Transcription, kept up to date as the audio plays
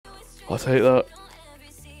I'll take that.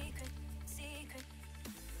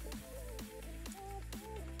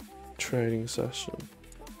 Training session.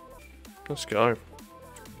 Let's go.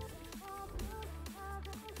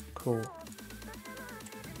 Cool. So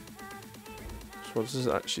what does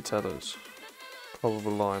this actually tell us?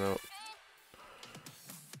 Probable lineup.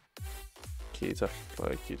 Key attacking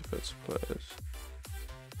player, key defensive players.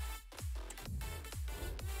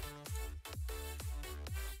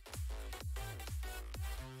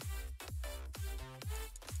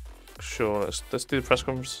 Sure, let's do the press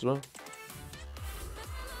conference as well.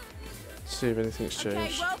 See if anything's changed.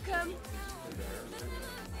 Okay, welcome.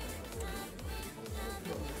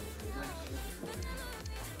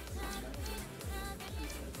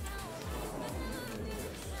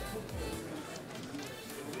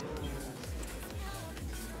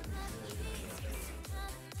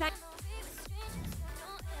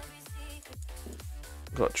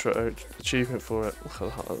 Got an achievement for it. Look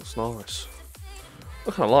at that, that's nice. I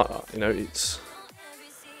kind of like that, you know, it's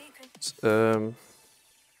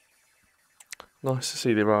nice to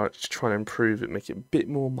see they're actually trying to improve it, make it a bit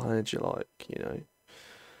more manager-like, you know.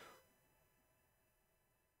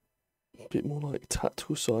 A bit more like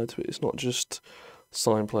tactical side to it. It's not just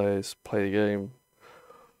sign players, play the game,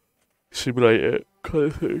 simulate it, kind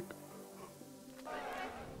of thing.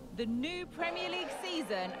 The new Premier League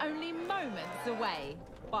season only moments away.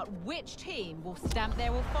 But which team will stamp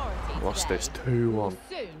their authority Lost today? this 2-1. We'll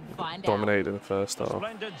soon find Dominated in the first half.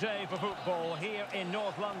 Splendid day for football here in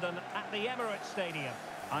North London at the Emirates Stadium.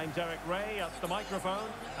 I'm Derek Ray at the microphone,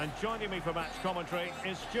 and joining me for match commentary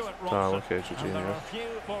is Stuart Robson. Okay, and there are a few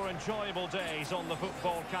more enjoyable days on the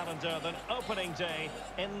football calendar than opening day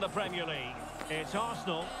in the Premier League. It's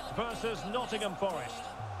Arsenal versus Nottingham Forest.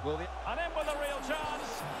 And in with a real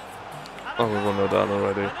chance. Oh, we've won that down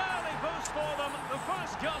already. An early boost for them. The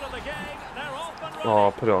first gun of the game. They're off and running. Oh,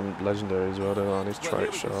 I'll put it on legendary as well, don't I? I need to try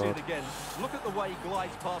it See it again. Look at the way he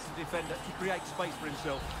glides past the defender to create space for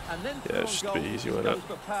himself, and then yeah, it's just a bit easy, isn't it? goes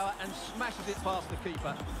for power and smashes it past the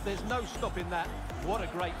keeper. There's no stopping that. What a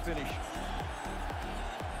great finish!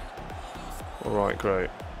 All right, great.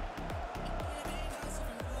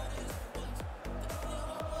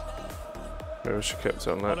 Maybe I should have kept it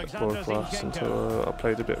on that ball class until I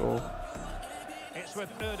played a bit more. It's with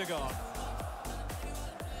Ødegaard.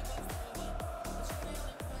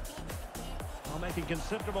 Making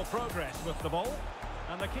considerable progress with the ball,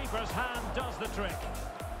 and the keeper's hand does the trick.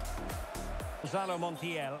 Gonzalo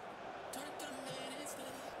Montiel.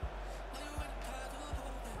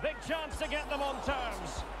 Big chance to get them on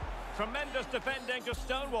terms. Tremendous defending to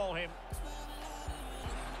stonewall him.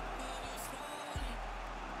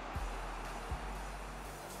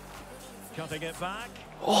 Cutting it back.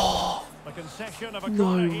 Oh, a concession of a no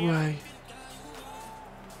corner here. way.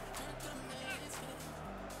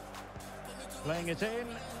 Playing it in.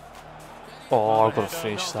 Oh, I've got to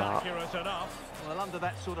finish that. Well, under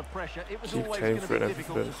that sort of pressure, it was Keep always came going for to it, be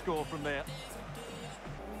difficult everything. to score from there.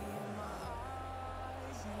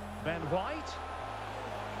 Ben White.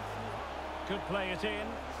 Could play it in.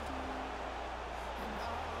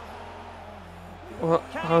 What?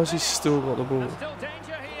 How has he still got the ball? There's still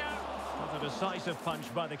danger here. Not a decisive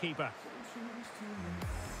punch by the keeper.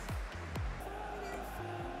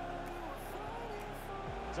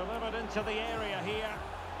 Delivered into the area here.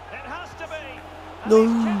 It has to be. And No.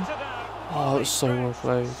 he's kept it out. Oh, it's so well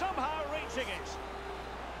played. Somehow reaching it.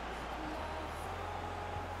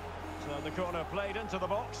 So the corner played into the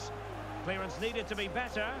box. Clearance needed to be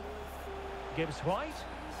better. Gibbs White.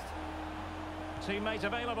 Teammate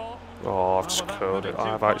available. Oh, I've just curled it.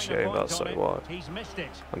 I've actually aimed that so wide. He's missed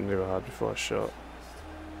it. I knew I had before I shot.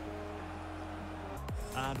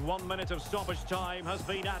 And 1 minute of stoppage time has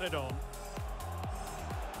been added on.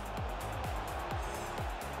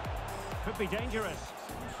 Could be dangerous.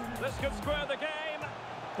 This could square the game.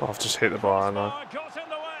 Oh, I've just hit the bar, I know. Got in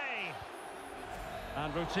the way.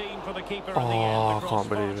 And routine for the keeper. Oh, in the end. I can't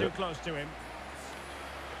believe Too it. close to him.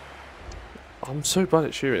 I'm so bad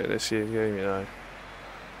at shooting at this year's game, you know.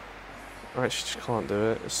 I actually just can't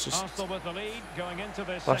do it. It's just Arsenal with the lead going into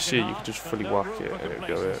this last second year you half, could just but fully no whack room it for and it would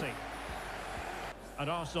go in. complacency. And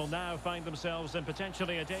Arsenal now find themselves in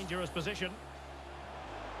potentially a dangerous position.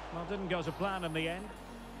 Well, didn't go to plan in the end.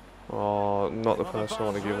 Oh, not the person I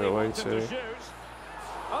want to give it away to.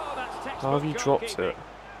 How have you dropped it?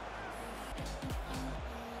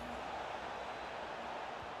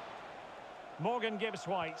 Morgan Gibbs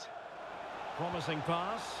White. Promising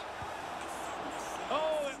pass.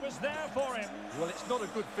 Oh, it was there for him. Well, it's not a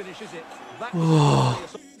good finish, is it? That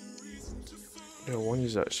Yeah, one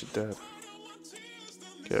is actually dead.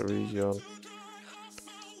 Get Rigi on.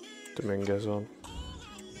 Dominguez on.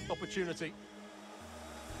 opportunity.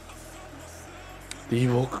 The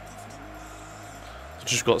Ewok.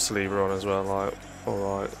 Just got Saliba on as well, like,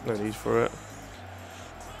 alright, no need for it.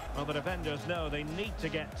 Well, the defenders know they need to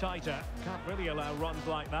get tighter. Can't really allow runs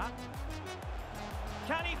like that.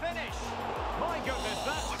 Can he finish? My goodness,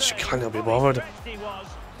 that's Just cannot be bothered. He was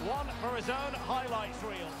one for his own highlights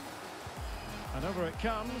reel. And over it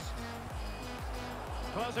comes.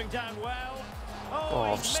 Closing down well.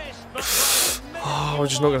 Oh, He's just, missed, but we're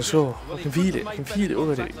just not going to score. Well, I can feel it. I can feel it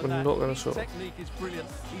already. We're not going to score. Technique is brilliant.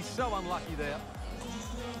 He's so unlucky there.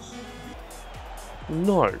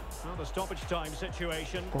 No. well, the stoppage time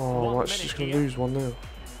situation. Oh, I'm 1 actually just minute going to here. lose 1-0.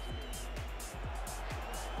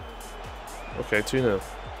 Okay, 2-0.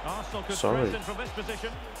 Arsenal could Sorry. threaten from this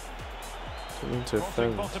position. Didn't mean to Crossing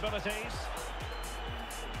offend. possibilities.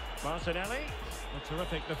 Martinelli. A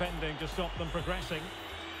terrific defending to stop them progressing.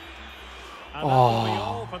 And that will be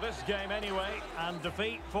all for this game anyway. And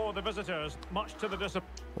defeat for the visitors, much to the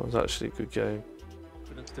disappointment. That was actually a good game.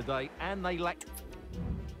 Confidence today, and they lack.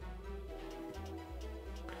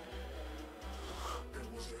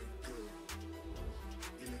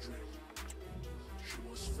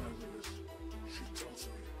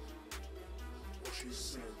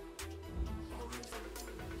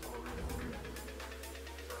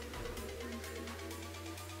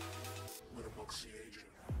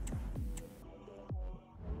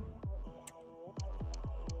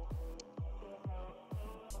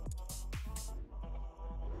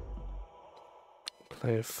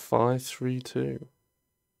 Play a 5-3-2.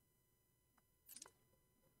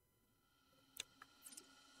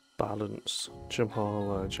 Balance.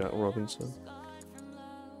 Jamal, Jack Robinson.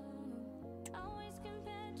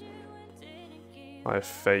 I have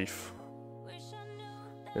faith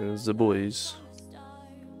in the boys.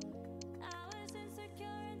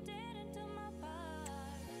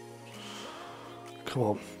 Come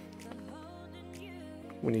on.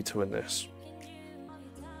 We need to win this.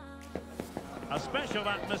 A special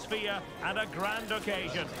atmosphere and a grand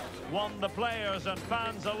occasion. One the players and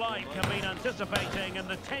fans alike have been anticipating in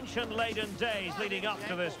the tension-laden days leading up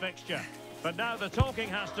to this fixture. But now the talking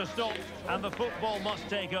has to stop and the football must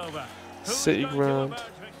take over. Who's City going to ground, emerge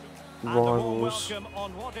victor? And a warm rivals. welcome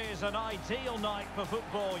on what is an ideal night for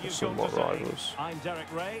football, you've Somewhat got to say. rivals. I'm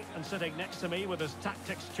Derek Ray, and sitting next to me with his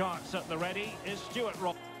tactics charts at the ready is Stuart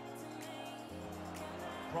Rock.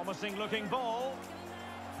 Promising looking ball.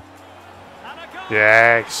 And a goal.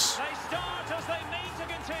 Yes. They start as they mean to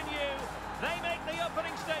continue. They make the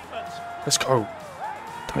opening statement. Let's go.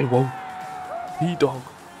 Taiwo. E-Dog.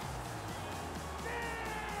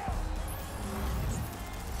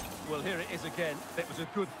 Well, here it is again. It was a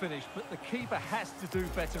good finish, but the keeper has to do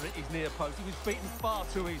better at his near post. He was beaten far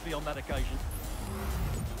too easily on that occasion.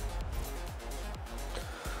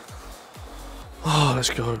 Oh, let's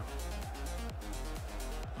go.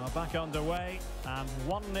 Are back underway, and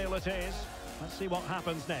 1-0 it is. Let's see what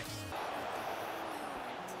happens next.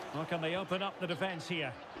 How can they open up the defence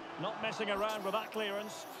here? Not messing around with that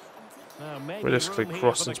clearance. Maybe Realistically, room here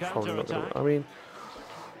crossing's for the probably not going counter-attack. to. I mean,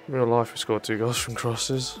 in real life, we scored 2 goals from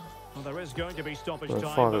crosses. Well, there is going to be stoppage And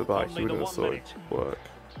time, 5 at the but back, only you the would have 1 thought minute. it would work.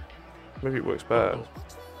 Maybe it works better.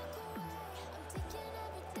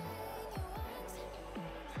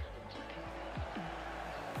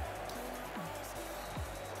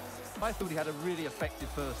 I thought he had a really effective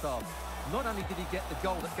first half. Not only did he get the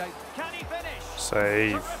goal that gave... Can he finish?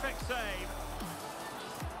 Save. Terrific save.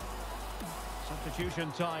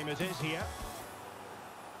 Substitution time it is here.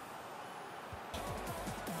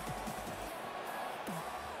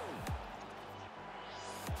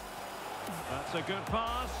 That's a good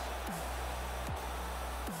pass.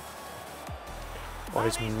 Oh,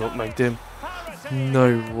 he's not made him. Parity.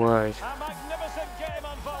 No way. A magnificent game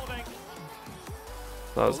unfolding.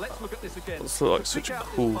 That was, Well, let's look at this again. that's like To such pick a out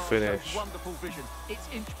this cool pass shows finish. Wonderful vision. It's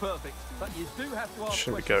inch perfect, but you do have to ask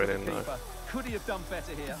Shouldn't be questions going of the in, though. keeper. Could he have done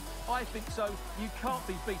better here? I think so. You can't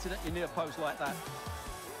be beaten at your near post like that.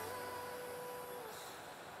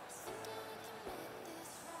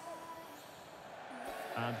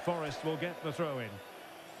 And Forest will get the throw in.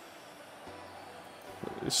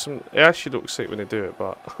 it actually looks sick when they do it,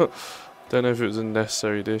 but don't know if it was a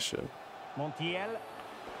necessary addition. Montiel,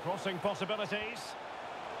 crossing possibilities.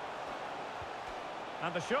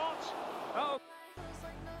 And the shot. Oh.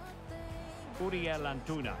 Uriel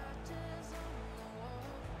Antuna.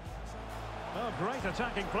 Oh, great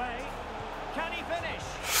attacking play. Can he finish?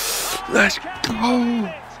 Oh, Let's can he go! believe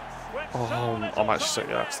it? With so Oh, little I'm actually so time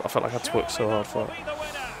gassed. left, I felt like I had to work so surely hard that for will it. be the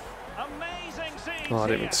winner. Amazing scenes Oh, I didn't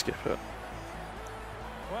mean here. to skip it.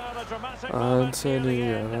 Well, a dramatic moment near the Anthony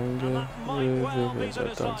end, and Aranga that might well be with the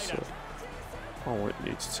a dancer. decider. I want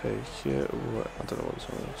you to take it. I don't know what this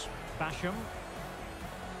one is. Basham.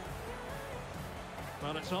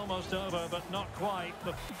 Well, it's almost over, but not quite.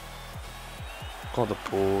 God, the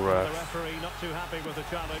poor The ref. referee not too happy with the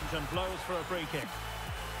challenge and blows for a free kick.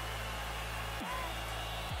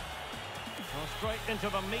 Well, straight into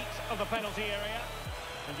the meat of the penalty area.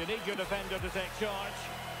 And you need your defender to take charge.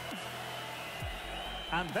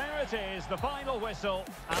 And there it is, the final whistle.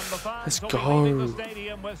 And the fans Let's will be leaving go. the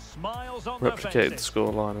stadium with smiles on their Replicated the faces.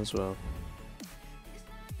 scoreline as well.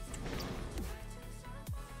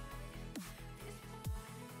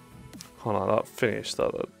 Oh no, that finish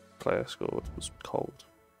that the player scored was cold.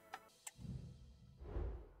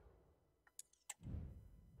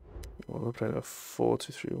 Well, they're playing a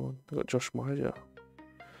 4-2-3-1. They've got Josh Meyer,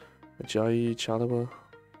 Ajayi Chalaba,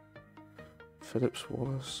 Phillips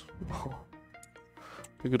Wallace. Oh,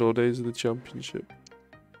 the good old days of the championship.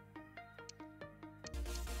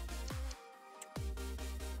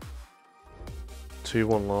 Two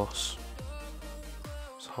 2-1 loss.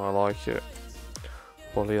 That's how I like it.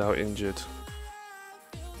 Bolly out injured.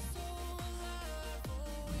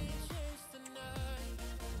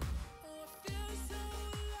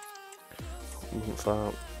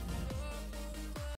 Foul.